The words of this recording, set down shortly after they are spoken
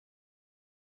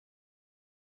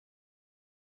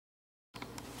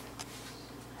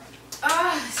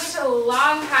a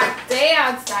long hot day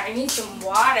outside. I need some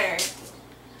water.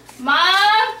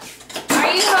 Mom,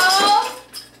 are you home?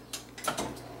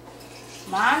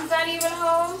 Mom's not even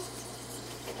home.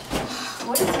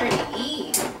 What is her to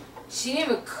eat? She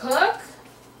didn't even cook?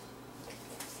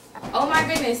 Oh my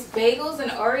goodness, bagels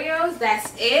and Oreos,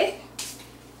 that's it?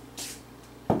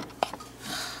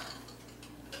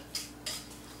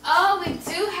 Oh, we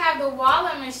do have the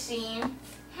Wah-lah Machine.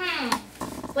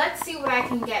 Let's see what I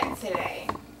can get today.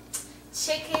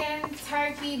 Chicken,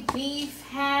 turkey, beef,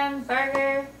 ham,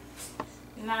 burger.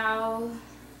 No.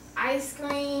 Ice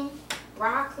cream,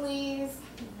 broccolis.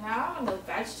 No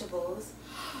vegetables.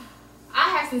 I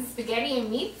have some spaghetti and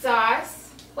meat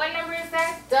sauce. What number is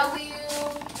that?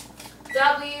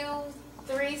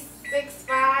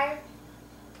 W365.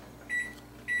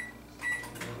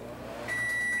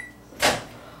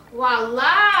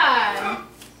 Voila!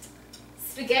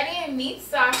 Spaghetti and meat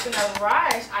sauce in a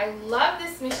rush. I love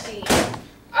this machine.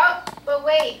 Oh, but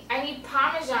wait, I need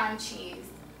Parmesan cheese.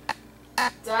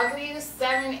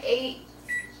 W789.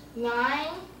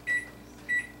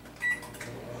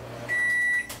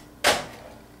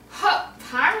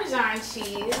 Parmesan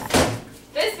cheese.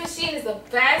 This machine is the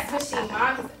best machine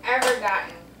Mom has ever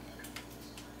gotten.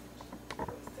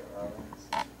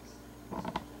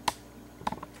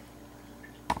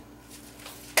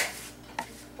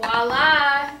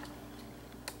 Voila!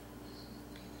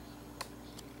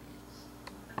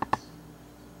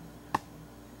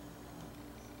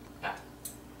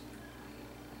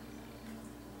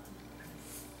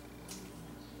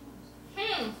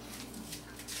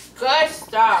 Good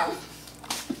stuff.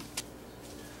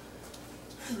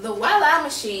 The Wah-lah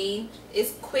Machine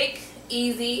is quick,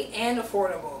 easy, and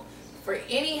affordable for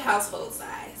any household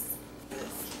size.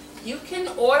 You can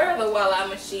order the Wah-lah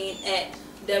Machine at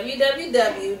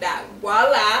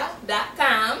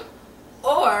www.wah-lah.com,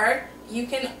 or you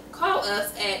can call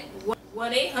us at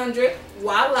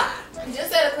 1-800-WAH-LAH.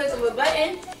 Just at a click of a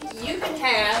button, you can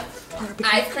have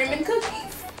ice cream and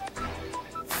cookies.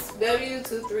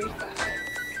 W235.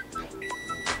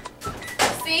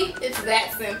 See, it's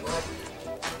that simple.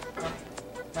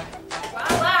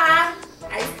 Voila!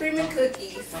 Ice cream and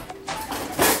cookies.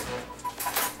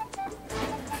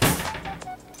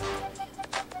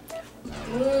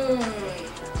 Mmm.